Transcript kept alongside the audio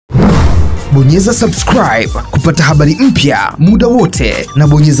Bonyeza subscribe kupata habari mpya muda wote, na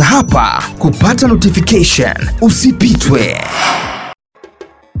bonyeza hapa kupata notification. Usipitwe.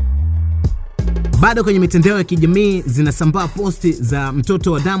 Bado kwenye mitandao ya kijamii zinasambaa posti za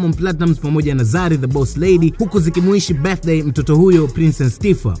mtoto wa Diamond Platnumz pamoja na Zari the Boss Lady, huku zikimuishi birthday mtoto huyo Princess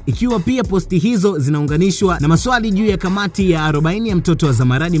Tifa. Ikiwa pia posti hizo zinaunganishwa na maswali juu ya kamati ya 40 ya mtoto wa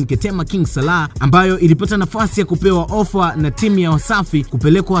Zamaradi Mketema King Salah, ambayo ilipata nafasi ya kupewa ofa na timu ya Wasafi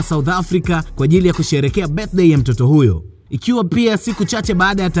kupelekwa South Africa kwa ajili ya kusherehekea birthday ya mtoto huyo. Ikiwa pia siku chache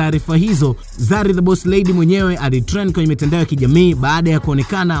baada ya taarifa hizo, Zari the Boss Lady mwenyewe alitrend kwenye mitandao ya kijamii baada ya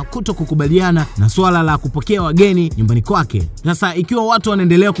kuonekana kutokukubaliana na swala la kupokea wageni nyumbani kwake. Sasa ikiwa watu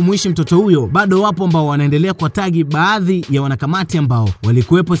wanaendelea kumuishi mtoto huyo, bado wapo ambao wanaendelea kuwatagi baadhi ya wanakamati ambao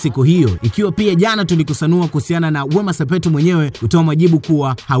walikuwepo siku hiyo. Ikiwa pia jana tulikusanua kuhusiana na Wema Sepetu mwenyewe kutoa majibu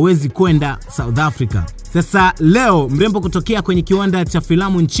kuwa hawezi kwenda South Africa. Sasa leo mrembo kutokea kwenye kiwanda cha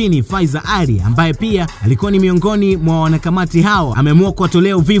filamu nchini Faiza Ali, ambaye pia alikuwa ni miongoni mwa wanakamati hao, ameamua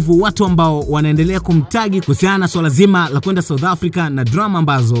kuwatolea uvivu watu ambao wanaendelea kumtagi kuhusiana na swala zima la kwenda South Africa na drama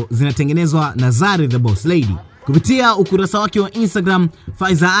ambazo zinatengenezwa na Zari the Boss Lady. Kupitia ukurasa wake wa Instagram,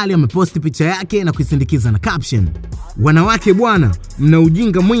 Faiza Ali ameposti picha yake na kuisindikiza na caption: "Wanawake bwana, mna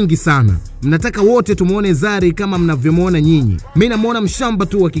ujinga mwingi sana. Mnataka wote tumuone Zari kama mnavyomuona nyinyi. Mimi namuona Mshamba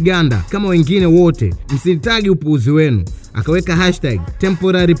tu wa Wakiganda kama wengine wote. Msitagi upuuzi wenu." Akaweka hashtag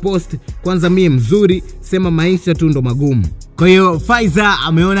temporary post, kwanza mie mzuri, sema maisha tu ndo magumu. Kwa hiyo Faiza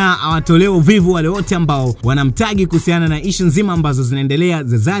ameona awatolee uvivu wale wote ambao wanamtagi kuhusiana na issue nzima ambazo zinaendelea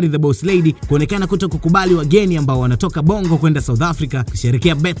za Zari the Boss Lady kuonekana kutokukubali wageni ambao wanatoka Bongo kwenda South Africa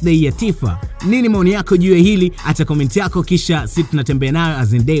kusherehekea birthday ya Tifa. Nini maoni yako juu ya hili? Acha comment yako, kisha sisi tunatembea nayo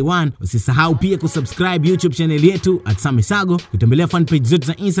as in day one. Usisahau pia kusubscribe YouTube channel yetu @samisago, kutembelea fan page zetu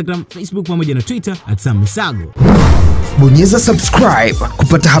za Instagram, Facebook pamoja na Twitter @samisago. Bonyeza subscribe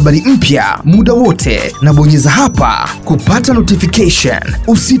kupata habari mpya muda wote, na bonyeza hapa kupata notification.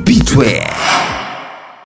 Usipitwe.